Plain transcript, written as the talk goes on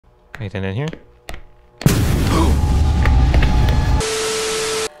Anything in here?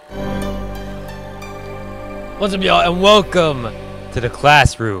 What's up, y'all, and welcome to The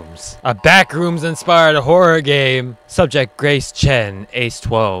Classrooms, a Backrooms-inspired horror game. Subject Grace Chen, age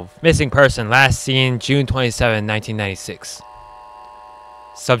 12. Missing person, last seen June 27, 1996.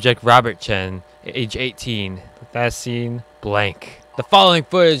 Subject Robert Chen, age 18. Last seen blank. The following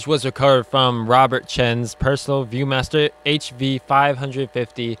footage was recovered from Robert Chen's personal Viewmaster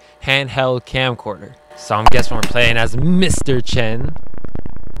HV550 handheld camcorder. So I'm guessing we're playing as Mr. Chen.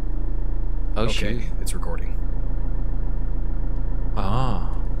 Oh, okay, shoot. It's recording.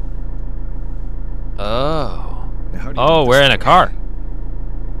 Oh. Oh. Now, how do you Oh, get we're this in a away? car.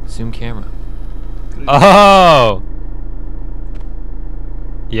 Zoom camera. Could it- Oh.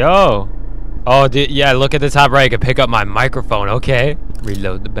 Yo. Oh, dude, yeah, look at the top right. I can pick up my microphone. Okay.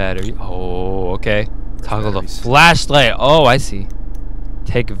 Reload the battery. Oh, okay. Toggle the Batteries. flashlight. Oh, I see.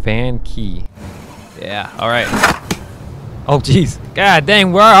 Take van key. Yeah, all right. Oh, jeez. God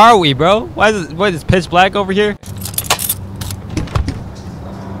dang, where are we, bro? Why is it pitch black over here?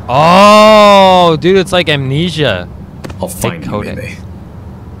 Oh, dude, it's like Amnesia. I'll find you, codex. maybe.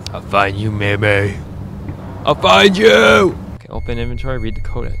 I'll find you, maybe. I'll find you! Okay, open inventory, read the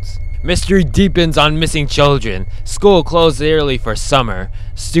codex. Mystery deepens on missing children. School closed early for summer.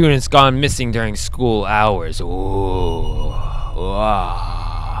 Students gone missing during school hours. Ooh.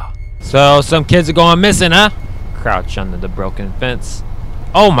 Wow. So, some kids are going missing, huh? Crouch under the broken fence.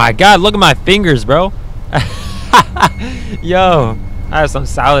 Oh my god, look at my fingers, bro. Yo, I have some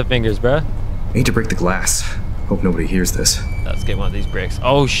solid fingers, bro. I need to break the glass. Hope nobody hears this. Let's get one of these bricks.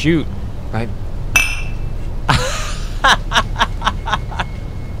 Oh shoot! Right.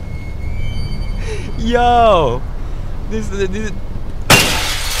 Yo, this.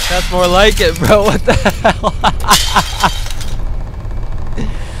 That's more like it, bro. What the hell?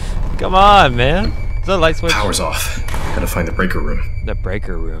 Come on, man. Is the light switch? Power's off. Gotta find the breaker room. The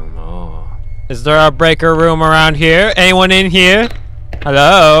breaker room. Oh. Is there a breaker room around here? Anyone in here?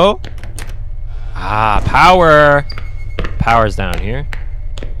 Hello? Ah, power. Power's down here.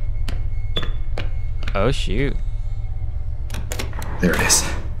 Oh shoot. There it is.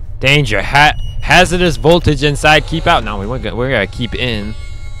 Danger. Hazardous voltage inside. Keep out. No, we're gonna keep in.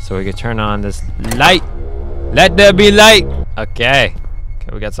 So we can turn on this light. Let there be light. Okay. Okay,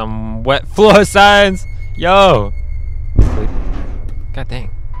 we got some wet floor signs. Yo. God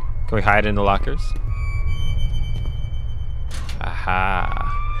dang. Can we hide in the lockers?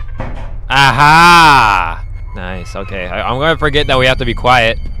 Aha. Aha. Nice. Okay. I'm gonna forget that we have to be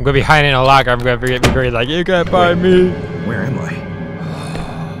quiet. I'm gonna be hiding in a locker. I'm gonna forget to be like, you can't find me. Where am I?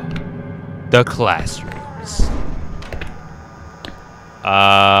 The Classrooms.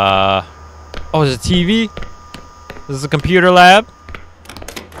 Oh, there's a TV? This is a computer lab?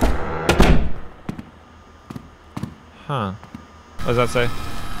 Huh. What does that say?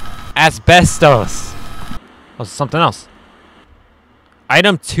 Asbestos. Oh, something else.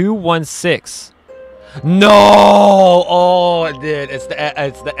 Item 216. No! Oh, dude, it's the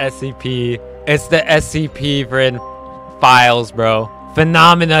SCP. It's the SCP for files, bro.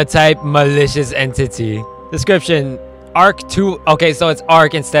 Phenomena type malicious entity. Description. ARC-2. Okay, so it's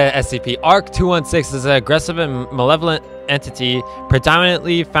ARC instead of SCP. ARC-216 is an aggressive and malevolent entity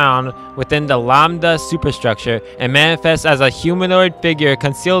predominantly found within the Lambda superstructure and manifests as a humanoid figure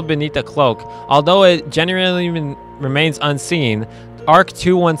concealed beneath a cloak. Although it generally remains unseen,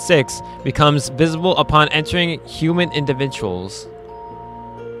 ARC-216 becomes visible upon entering human individuals.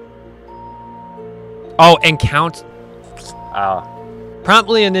 Oh, and count.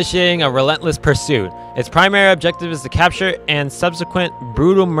 Promptly initiating a relentless pursuit. Its primary objective is the capture and subsequent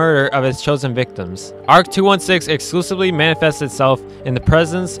brutal murder of its chosen victims. ARC-216 exclusively manifests itself in the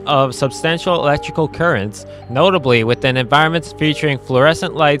presence of substantial electrical currents, notably within environments featuring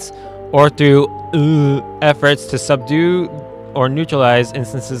fluorescent lights or through efforts to subdue or neutralize.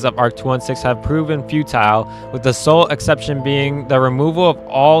 Instances of ARC-216 have proven futile, with the sole exception being the removal of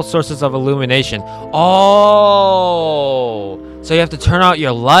all sources of illumination. Oh! So you have to turn out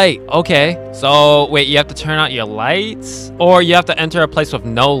your light. Okay. So, wait, you have to turn out your lights? Or you have to enter a place with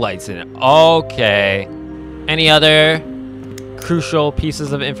no lights in it. Okay. Any other crucial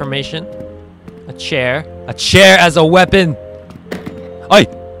pieces of information? A chair. A chair as a weapon. Oi!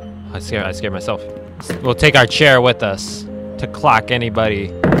 I scared myself. We'll take our chair with us to clock anybody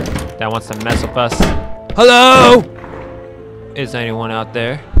that wants to mess with us. Hello? Is anyone out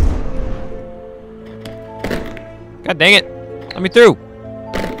there? God dang it. Let me through.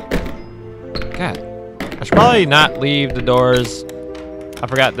 God. I should probably not leave the doors. I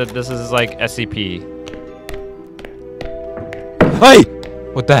forgot that this is like SCP. Hey!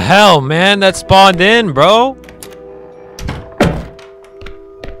 What the hell, man? That spawned in, bro.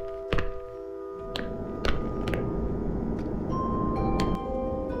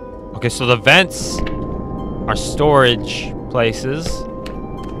 Okay, so the vents are storage places.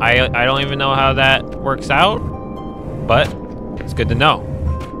 I don't even know how that works out, but it's good to know.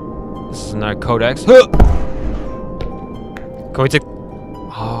 This is another codex. Can we take...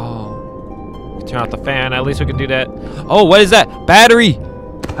 Oh. Turn off the fan. At least we can do that. Oh, what is that? Battery!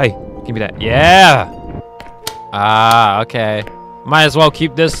 Hey, give me that. Yeah! Ah, okay. Might as well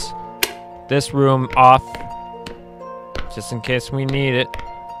keep this room off. Just in case we need it.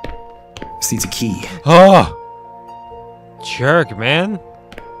 This needs a key. Oh! Jerk, man.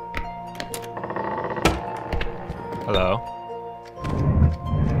 Hello.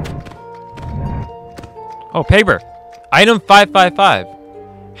 Oh, paper. Item 555.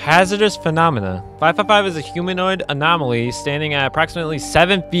 Hazardous phenomena. 555 is a humanoid anomaly standing at approximately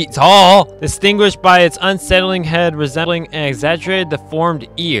 7 feet tall, distinguished by its unsettling head resembling an exaggerated deformed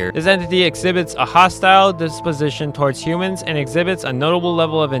ear. This entity exhibits a hostile disposition towards humans and exhibits a notable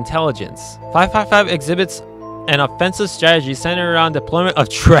level of intelligence. 555 exhibits an offensive strategy centered around deployment of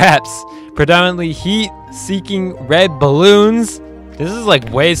traps, predominantly heat-seeking red balloons. This is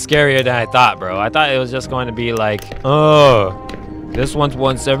like way scarier than I thought, bro. I thought it was just going to be like, oh, this one's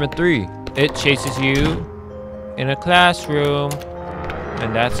 173. It chases you in a classroom,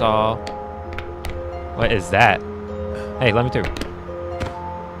 and that's all. What is that? Hey, let me through.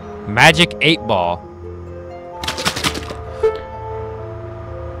 Magic 8-ball.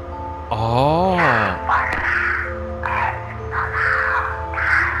 Oh.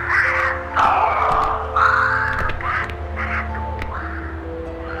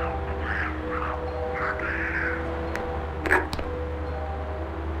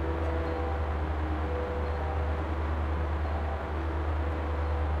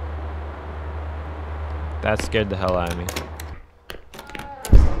 That scared the hell out of me.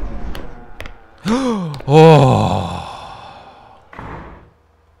 Oh.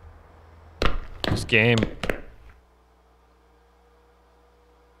 This game.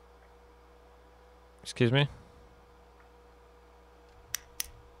 Excuse me?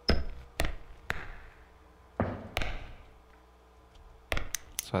 That's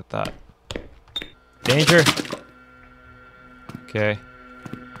what I thought. Danger! Okay.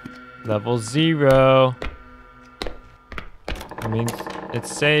 Level 0. I mean,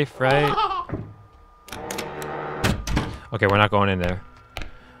 it's safe, right? Okay, we're not going in there.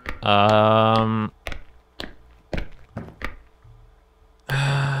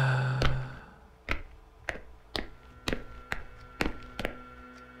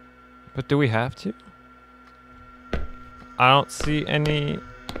 But do we have to? I don't see any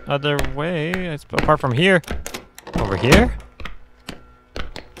other way apart from here. Over here?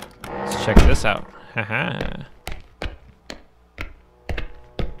 Let's check this out. Haha.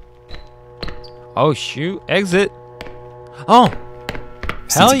 Oh shoot! Exit. Oh,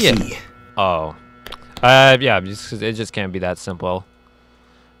 hell yeah! Oh, yeah. It just can't be that simple.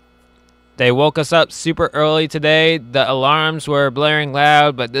 They woke us up super early today. The alarms were blaring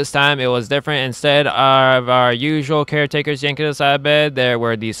loud, but this time it was different. Instead of our usual caretakers yanking us out of bed, there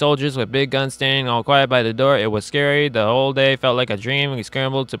were these soldiers with big guns standing all quiet by the door. It was scary. The whole day felt like a dream. We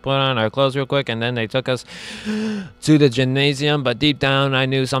scrambled to put on our clothes real quick, and then they took us to the gymnasium. But deep down, I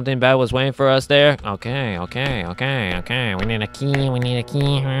knew something bad was waiting for us there. Okay. We need a key. We need a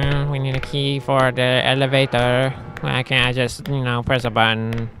key. We need a key for the elevator. Why can't I just, press a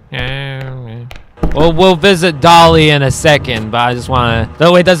button? Well, we'll visit Dolly in a second, but I just want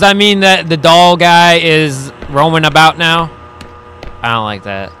to... Wait, does that mean that the doll guy is roaming about now? I don't like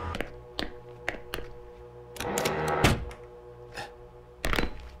that.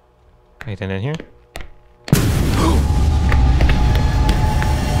 Anything in here?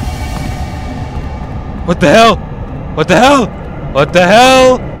 What the hell? What the hell? What the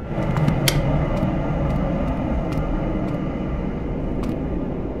hell?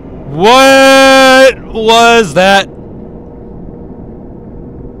 What was that?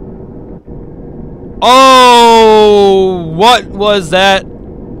 Oh, what was that?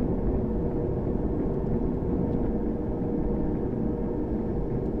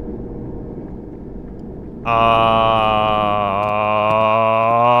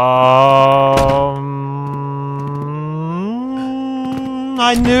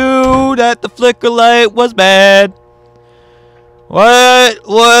 I knew that the flicker light was bad. What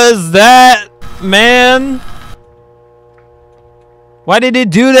was that, man? Why did it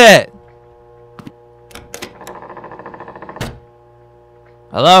do that?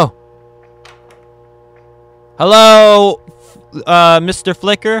 Hello? Hello? Mr.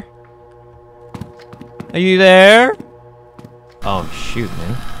 Flicker? Are you there? Oh, shoot,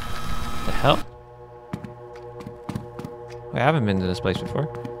 man. The hell? Wait, I haven't been to this place before.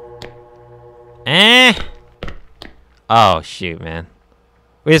 Eh? Oh, shoot, man.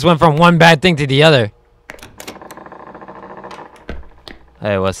 We just went from one bad thing to the other.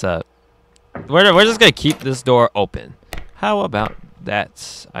 Hey, what's up? We're just gonna keep this door open. How about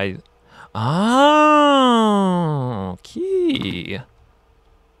that? Oh, key.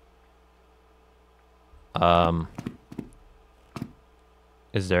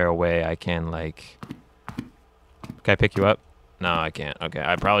 Is there a way I can, like... Can I pick you up? No, I can't. Okay,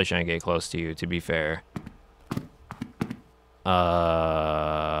 I probably shouldn't get close to you, to be fair. Ah!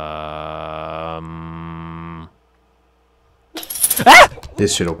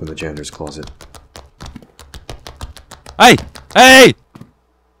 This should open the janitor's closet. Hey! Hey!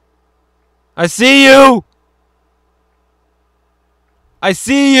 I see you! I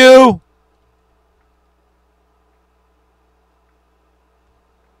see you!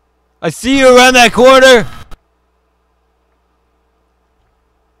 I see you around that corner!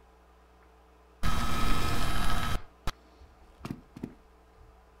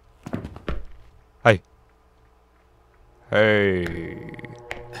 Hey. Hey.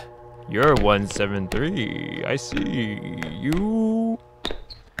 You're 173. I see you.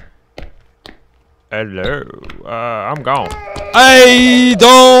 Hello. I'm gone. Hey,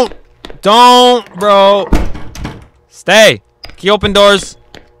 don't, bro. Stay. Can you open doors?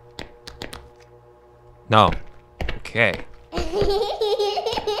 No. Okay.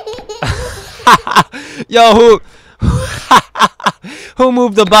 Yo, who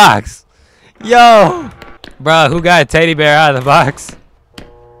moved the box? Yo, bro, who got a teddy bear out of the box?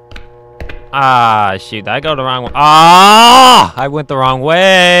 Ah, shoot, I go the wrong way. Ah, I went the wrong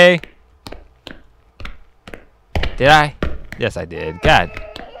way. Did I? Yes, I did. God.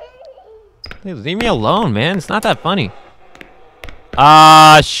 Dude, leave me alone, man. It's not that funny.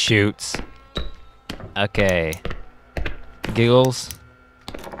 Ah, shoot. Okay. Giggles.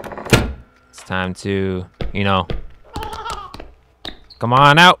 It's time to, you know. Come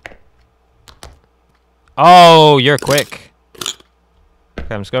on out. Oh, you're quick.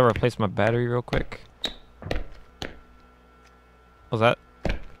 Okay, I'm just gonna replace my battery real quick. What was that?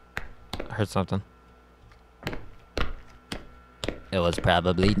 I heard something. It was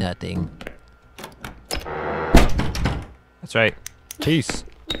probably nothing. That's right. Peace.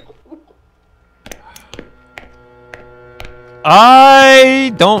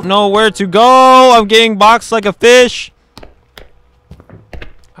 I don't know where to go. I'm getting boxed like a fish.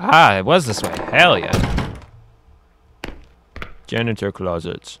 Ah, it was this way. Hell yeah. Janitor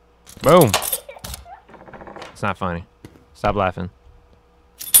closets. Boom. It's not funny. Stop laughing.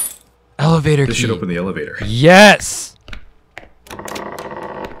 Elevator key. This should open the elevator. Yes!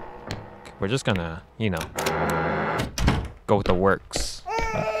 We're just gonna, you know, go with the works.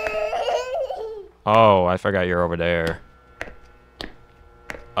 Oh, I forgot you're over there.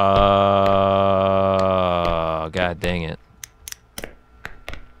 God dang it. I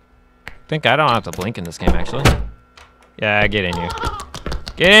think I don't have to blink in this game, actually. Yeah, get in here.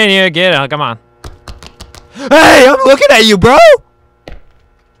 Get in here, get in, come on. Hey, I'm looking at you, bro!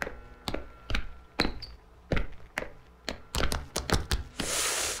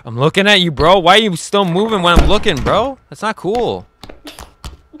 I'm looking at you, bro. Why are you still moving when I'm looking, bro? That's not cool.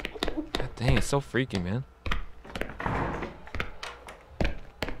 God dang, it's so freaky, man.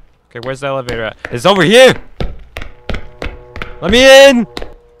 Okay, where's the elevator at? It's over here! Let me in!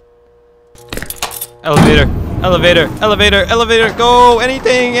 Elevator, elevator, elevator, elevator, go!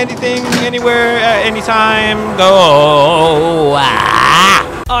 Anything, anything, anywhere, at any time, go!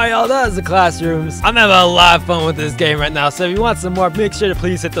 Ah! Alright, y'all, that was the Classrooms. I'm having a lot of fun with this game right now, so if you want some more, make sure to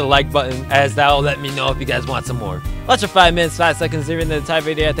please hit the like button, as that will let me know if you guys want some more. That's your 5 minutes, 5 seconds, even the entire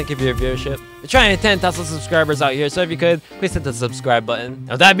video. I thank you for your viewership. We're trying to hit 10,000 subscribers out here, so if you could, please hit the subscribe button.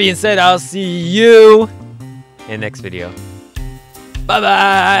 Now, with that being said, I'll see you in the next video.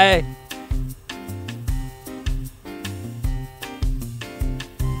 Bye-bye!